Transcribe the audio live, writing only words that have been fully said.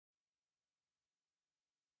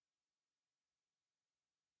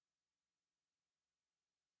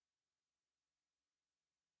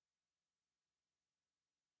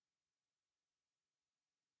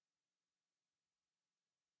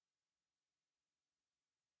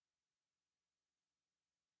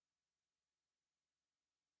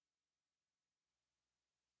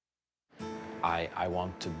I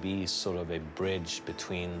want to be sort of a bridge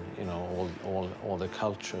between, you know, all the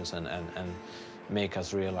cultures and make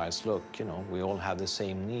us realize, look, you know, we all have the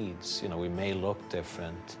same needs. You know, we may look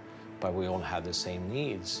different, but we all have the same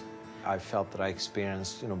needs. I felt that I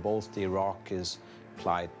experienced, you know, both the Iraqis'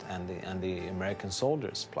 plight and the American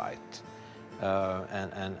soldiers' plight.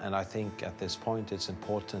 And I think at this point it's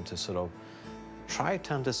important to sort of try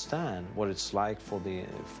to understand what it's like for the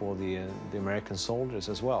American soldiers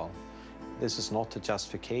as well. This is not a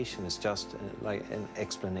justification, it's just like an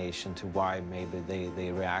explanation to why maybe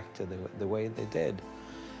they reacted the way they did.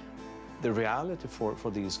 The reality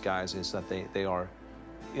for these guys is that they are,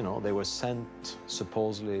 you know, they were sent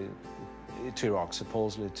supposedly to Iraq,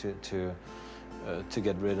 supposedly to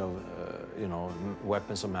get rid of, you know,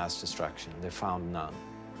 weapons of mass destruction. They found none.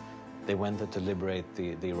 They went there to liberate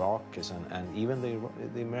the Iraqis, and even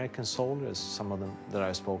the American soldiers, some of them that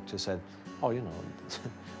I spoke to said, oh, you know,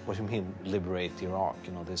 what do you mean liberate Iraq?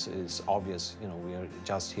 You know, this is obvious, you know, we are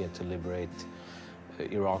just here to liberate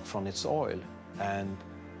Iraq from its oil. And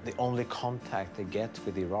the only contact they get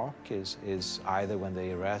with Iraq is either when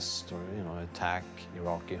they arrest or, you know, attack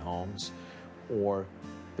Iraqi homes, or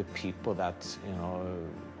the people that, you know,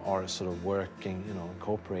 are sort of working, you know,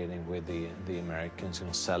 cooperating with the Americans, you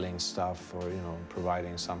know, selling stuff or, you know,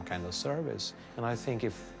 providing some kind of service. And I think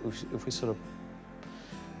if we sort of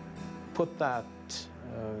put that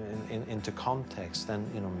into context, then,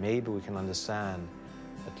 you know, maybe we can understand,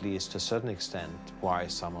 at least to a certain extent, why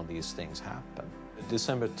some of these things happen.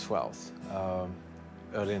 December 12th,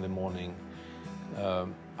 early in the morning,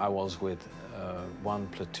 I was with one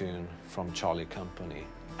platoon from Charlie Company,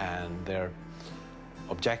 and their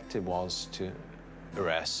objective was to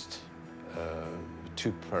arrest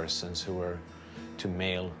two persons who were, two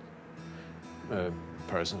male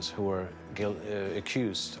persons who were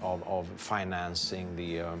accused of financing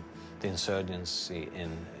the insurgency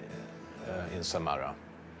in Samara.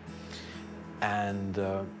 And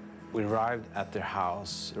we arrived at their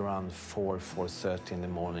house around 4:30 in the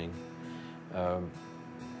morning.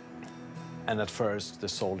 And at first, the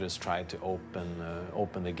soldiers tried to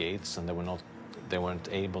open the gates, and they weren't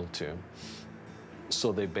able to.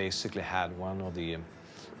 So they basically had one of the,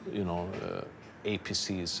 you know,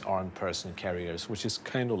 APCs, armed person carriers, which is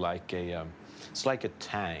kind of like a, it's like a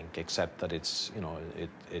tank, except that it's, you know,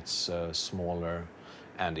 it's smaller,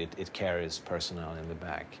 and it carries personnel in the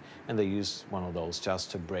back. And they used one of those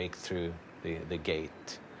just to break through the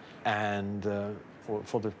gate. And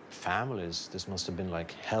for the families, this must have been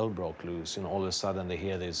like hell broke loose. You know, all of a sudden they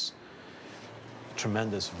hear this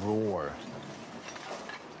tremendous roar.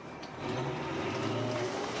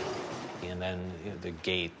 And then, you know, the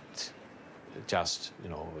gate just, you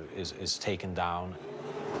know, is taken down.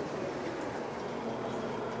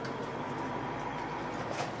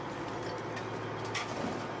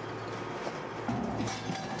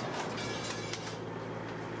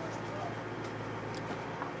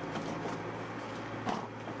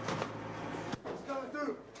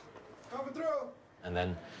 And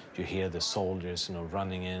then you hear the soldiers, you know,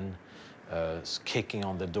 running in, kicking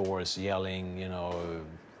on the doors, yelling, you know,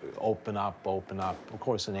 open up, open up. Of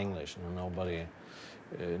course, in English, you know,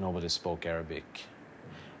 nobody spoke Arabic.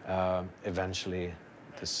 Eventually,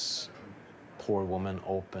 this poor woman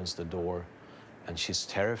opens the door, and she's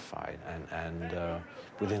terrified. And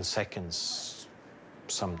within seconds,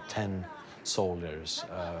 some 10 soldiers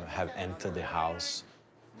have entered the house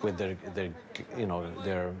with their you know,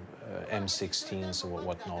 their M16s or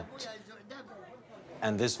whatnot.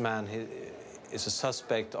 And this man is a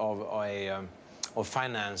suspect of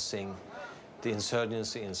financing the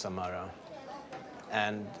insurgency in Samara.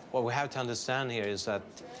 And what we have to understand here is that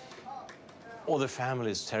all the family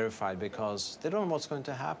is terrified because they don't know what's going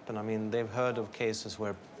to happen. I mean, they've heard of cases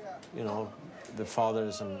where, you know, the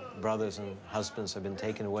fathers and brothers and husbands have been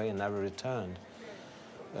taken away and never returned.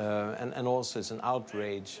 And also it's an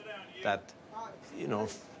outrage that, you know,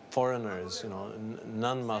 foreigners, you know,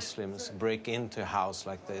 non-Muslims break into a house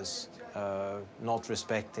like this, not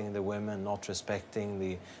respecting the women, not respecting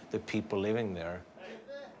the people living there.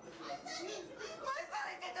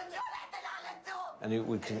 And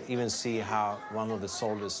we can even see how one of the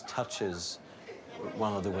soldiers touches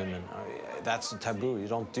one of the women. That's a taboo. You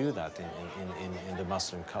don't do that in the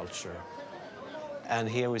Muslim culture. And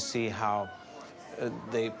here we see how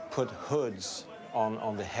they put hoods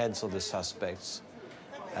on the heads of the suspects.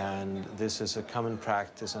 And this is a common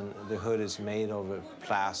practice, and the hood is made of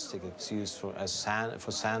plastic. It's used for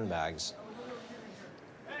sandbags.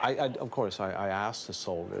 Of course, I asked the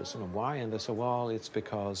soldiers, you know, why? And they said, well, it's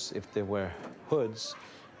because if they wear hoods,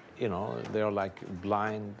 you know, they're like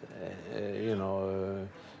blind, you know,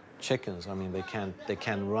 chickens. I mean, they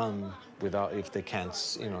can't run without, if they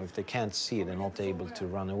can't, you know, if they can't see, they're not able to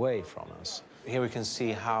run away from us. Here we can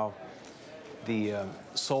see how the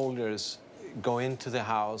soldiers go into the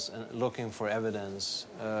house and looking for evidence.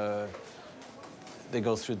 They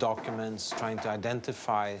go through documents trying to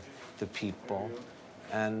identify the people.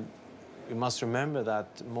 And we must remember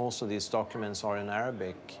that most of these documents are in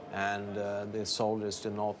Arabic, and the soldiers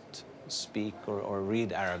do not speak or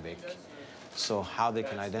read Arabic. So how they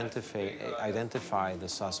can identify the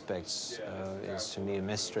suspects is, to me, a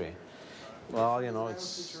mystery. Well, you know,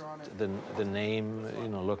 it's the name, you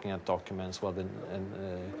know, looking at documents, well,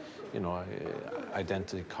 you know,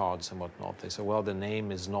 identity cards and whatnot. They say, well, the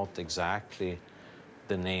name is not exactly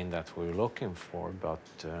the name that we're looking for, but,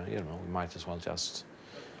 you know, we might as well just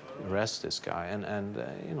arrest this guy. And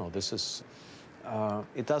you know, this is,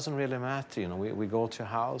 it doesn't really matter, you know, we go to a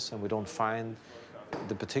house and we don't find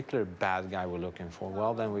the particular bad guy we're looking for.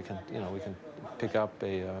 Well, then we can, you know, we can pick up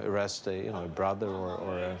arrest a, you know, a brother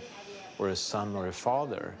or a son or a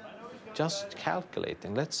father. Just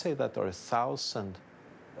calculating. Let's say that there are 1,000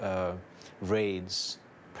 raids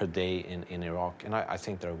per day in Iraq, and I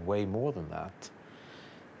think there are way more than that.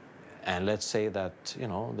 And let's say that, you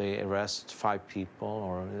know, they arrest 5 people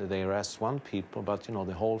or they arrest 1 people, but, you know,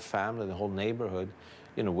 the whole family, the whole neighborhood,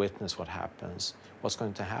 you know, witness what happens. What's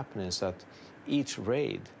going to happen is that each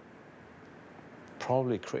raid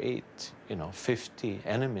probably create, you know, 50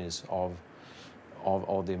 enemies of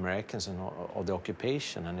the Americans and of the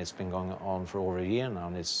occupation, and it's been going on for over a year now,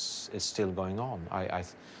 and it's still going on.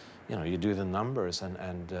 You know, you do the numbers,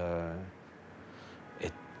 and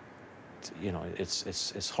you know,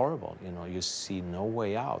 it's horrible. You know, you see no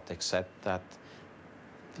way out except that,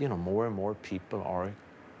 you know, more and more people are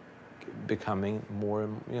becoming more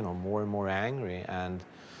and more angry, and,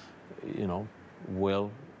 you know,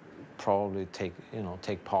 will probably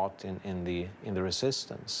take part in the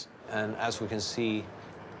resistance. And as we can see,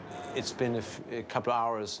 it's been a couple of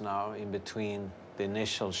hours now in between the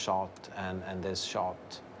initial shot and this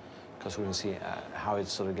shot, because we can see how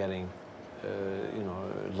it's sort of getting you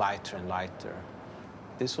know, lighter and lighter.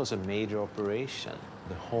 This was a major operation.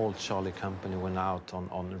 The whole Charlie company went out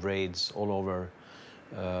on raids all over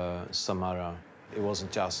Samara. It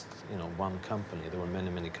wasn't just, you know, one company. There were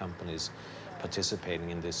many companies participating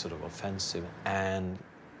in this sort of offensive, and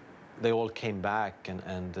they all came back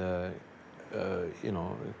and you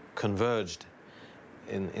know, converged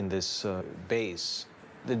in this base.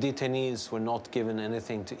 The detainees were not given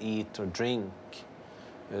anything to eat or drink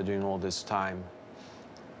during all this time,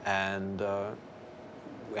 and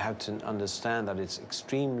we have to understand that it's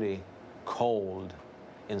extremely cold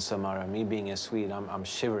in Samara. Me being a Swede, I'm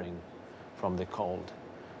shivering from the cold.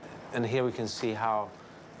 And here we can see how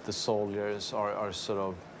the soldiers are sort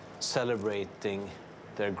of celebrating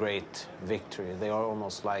their great victory. They are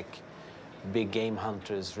almost like big game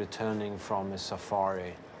hunters returning from a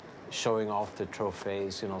safari, showing off the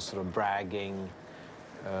trophies, you know, sort of bragging,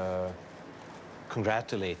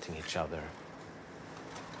 congratulating each other.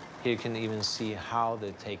 Here you can even see how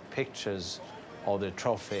they take pictures of their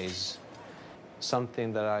trophies,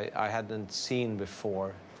 something that I hadn't seen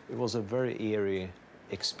before. It was a very eerie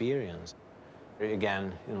experience.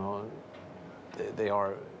 Again, you know, they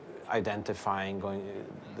are identifying,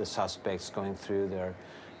 the suspects, going through their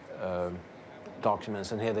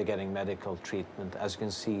documents, and here they're getting medical treatment. As you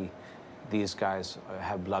can see, these guys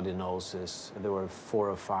have bloody noses. There were 4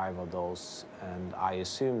 or 5 of those, and I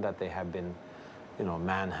assume that they have been, you know,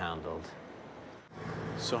 manhandled.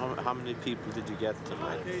 So how many people did you get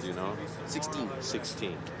tonight, do you know? 16.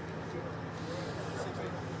 16.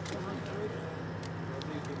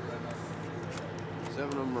 7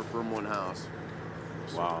 of them are from one house.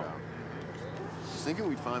 Wow. I was thinking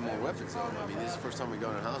we'd find more weapons on them. I mean, this is the first time we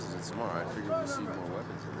got in houses in Samara. I figured we'd see more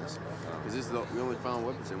weapons in this. Because we only found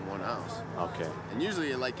weapons in one house. Okay. And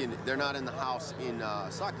usually, like, they're not in the house in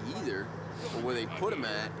Saki either. But where they put them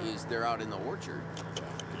at is they're out in the orchard.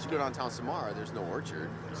 But you go downtown Samara, there's no orchard.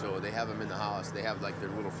 So they have them in the house. They have, like, their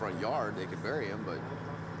little front yard. They could bury them, but,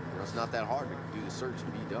 you know, it's not that hard to do the search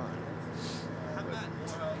and be done. But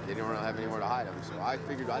they didn't really have anywhere to hide them. So I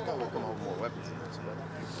thought we'd come up with more weapons in this. But,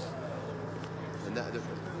 and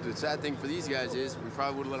the sad thing for these guys is we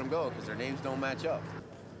probably would have let them go because their names don't match up.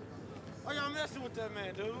 Why y'all messing with that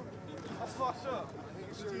man, dude? That's fucked up.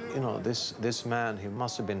 You know, this man, he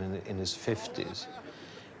must have been in his 50s.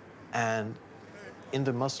 And in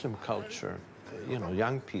the Muslim culture, you know,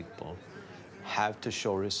 young people have to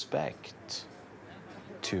show respect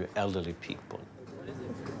to elderly people.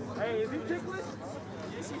 Hey, is he ticklish?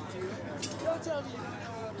 Yes, he do. Don't tell me.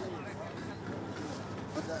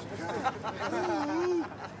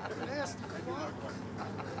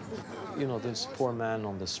 You know, this poor man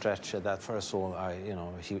on the stretcher, that first of all, you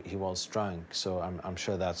know, he was drunk, so I'm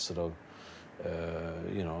sure that sort of,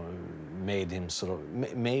 you know, made him sort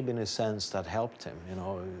of, maybe in a sense that helped him, you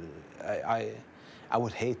know. I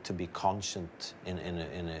would hate to be conscient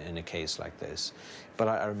in a case like this, but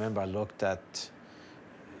I remember I looked at,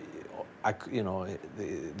 you know,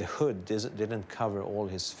 the hood didn't cover all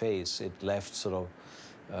his face. It left sort of,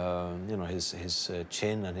 you know, his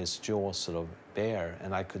chin and his jaw sort of bare,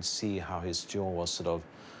 and I could see how his jaw was sort of,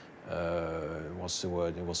 what's the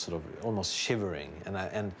word? It was sort of almost shivering, and I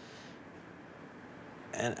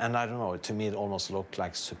don't know. To me, it almost looked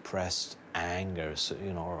like suppressed anger, so,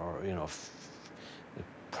 you know, or you know, the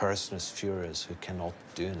person is furious who cannot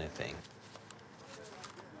do anything.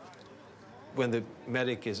 When the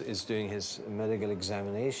medic is doing his medical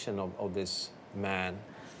examination of this man,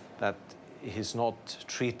 that he's not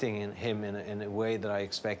treating him in a way that I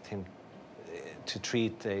expect him to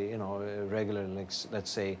treat a, you know, a regular, let's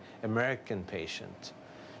say, American patient.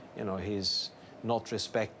 You know, he's not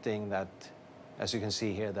respecting that, as you can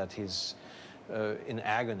see here, that he's in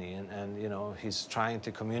agony, and you know, he's trying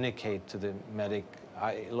to communicate to the medic,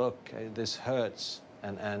 look, this hurts,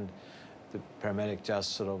 and the paramedic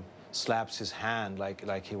just sort of slaps his hand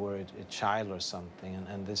like he were a child or something,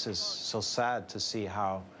 and this is so sad to see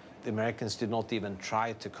how the Americans did not even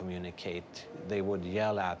try to communicate. They would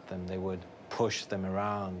yell at them, they would push them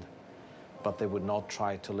around, but they would not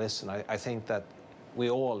try to listen. I think that we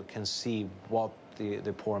all can see what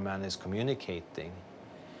the poor man is communicating,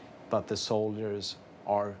 but the soldiers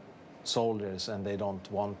are soldiers and they don't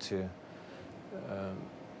want to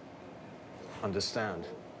understand.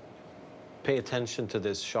 Pay attention to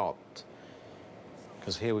this shot,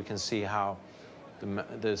 because here we can see how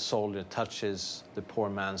the soldier touches the poor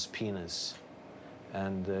man's penis,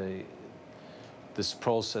 and this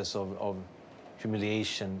process of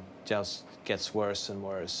humiliation just gets worse and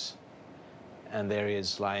worse. And there he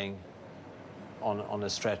is lying on a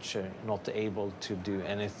stretcher, not able to do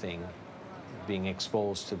anything, being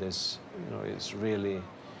exposed to this, you know, it's really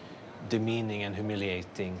demeaning and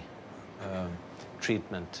humiliating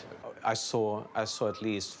treatment. I saw at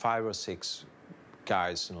least 5 or 6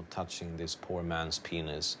 guys, you know, touching this poor man's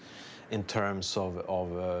penis, in terms of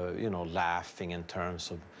you know, laughing, in terms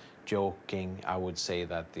of joking. I would say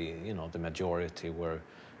that you know, the majority were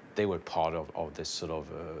part of this sort of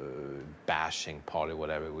bashing party,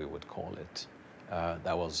 whatever we would call it.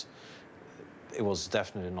 It was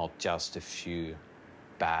definitely not just a few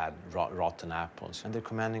bad, rotten apples, and the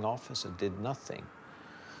commanding officer did nothing.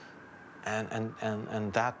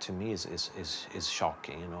 And that to me is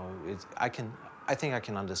shocking. You know, I think I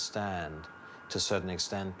can understand to a certain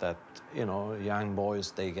extent that, you know, young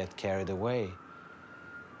boys, they get carried away,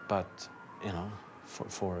 but you know,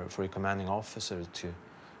 for a commanding officer to,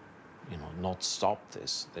 you know, not stop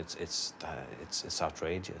this, it's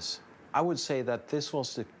outrageous. I would say that this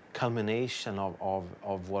was the culmination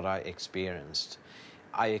of what I experienced.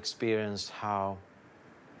 I experienced how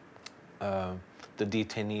the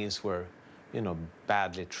detainees were, you know,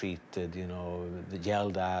 badly treated, you know,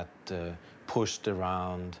 yelled at, pushed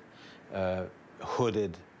around,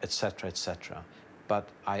 hooded, etc., etc. But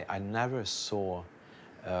I never saw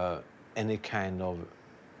any kind of,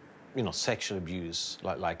 you know, sexual abuse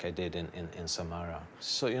like I did in Samara.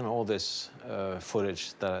 So, you know, all this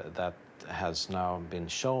footage that has now been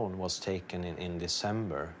shown was taken in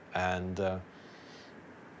December, and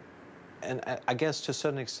I guess to a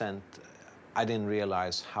certain extent I didn't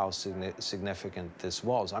realize how significant this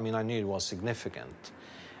was. I mean, I knew it was significant.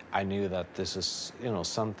 I knew that this is, you know,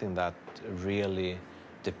 something that really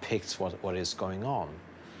depicts what is going on.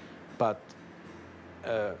 But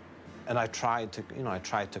and I tried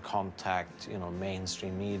to contact, you know,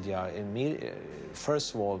 mainstream media,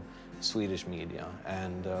 first of all Swedish media,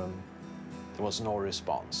 and there was no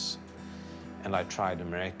response. And I tried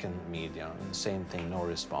American media, and same thing, no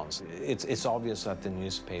response. It's obvious that the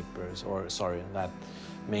newspapers, that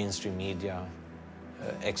mainstream media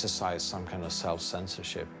exercise some kind of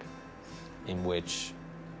self-censorship, in which,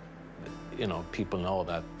 you know, people know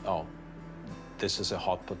that, oh, this is a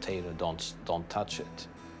hot potato, don't touch it,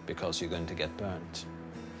 because you're going to get burnt.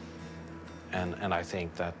 And I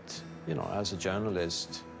think that, you know, as a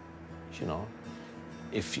journalist, you know,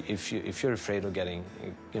 if you're afraid of getting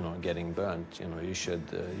burnt, you know, you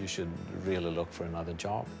should really look for another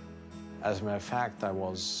job. As a matter of fact, I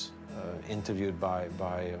was interviewed by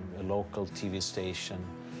a local TV station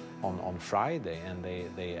on Friday, and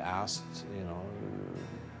they asked, you know,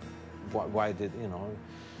 why did, you know,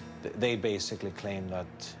 they basically claimed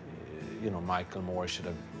that, Michael Moore should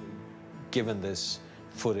have given this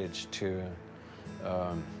footage to,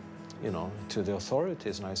 to the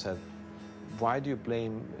authorities. And I said, why do you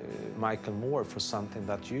blame Michael Moore for something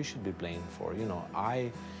that you should be blamed for?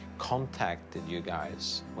 I contacted you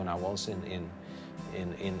guys when I was in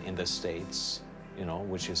the States,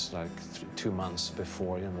 which is like 2 months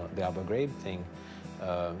before the Abu Ghraib thing,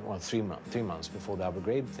 well, 3 months before the Abu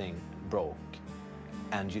Ghraib thing broke,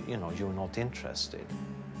 and you're not interested,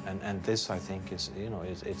 and this, I think, is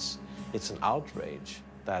it's an outrage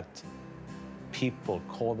that people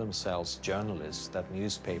call themselves journalists, that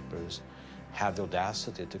newspapers have the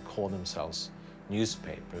audacity to call themselves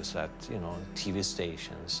newspapers, that TV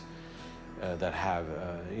stations that have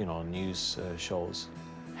news shows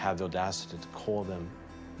have the audacity to call them,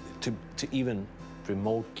 to even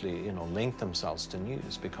remotely link themselves to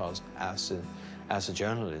news, because as a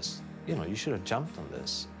journalist you should have jumped on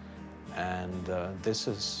this. And this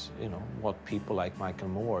is what people like Michael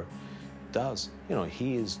Moore does.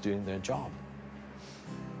 He is doing their job.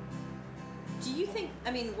 Do you think,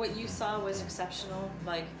 what you saw was exceptional?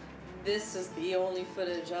 Like, this is the only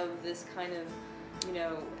footage of this kind of,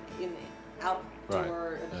 in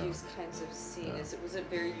outdoor abuse kinds of scene. Was it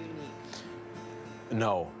very unique?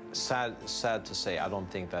 No, sad to say, I don't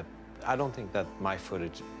think that my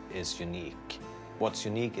footage is unique. What's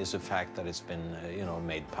unique is the fact that it's been,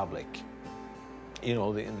 made public.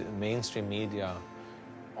 The mainstream media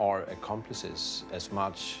are accomplices as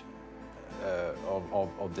much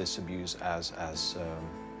of this abuse as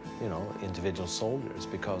individual soldiers,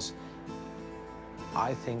 because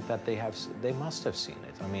I think that they must have seen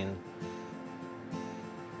it.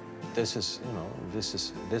 This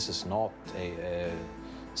is not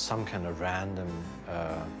some kind of random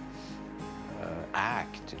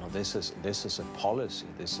act. This is a policy.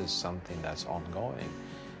 This is something that's ongoing.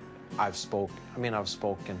 I've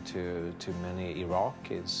spoken to many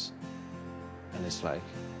Iraqis, and it's like,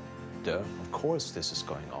 duh, of course this is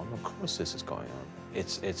going on. Of course this is going on.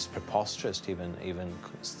 It's preposterous to even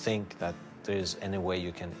think that there's any way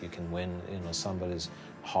you can win somebody's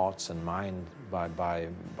hearts and mind by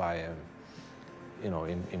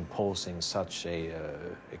imposing such a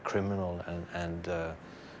criminal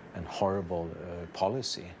and horrible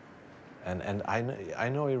policy. And I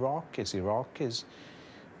know Iraqis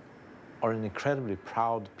are an incredibly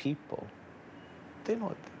proud people. They're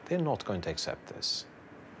not going to accept this.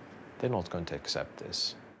 They're not going to accept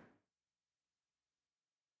this.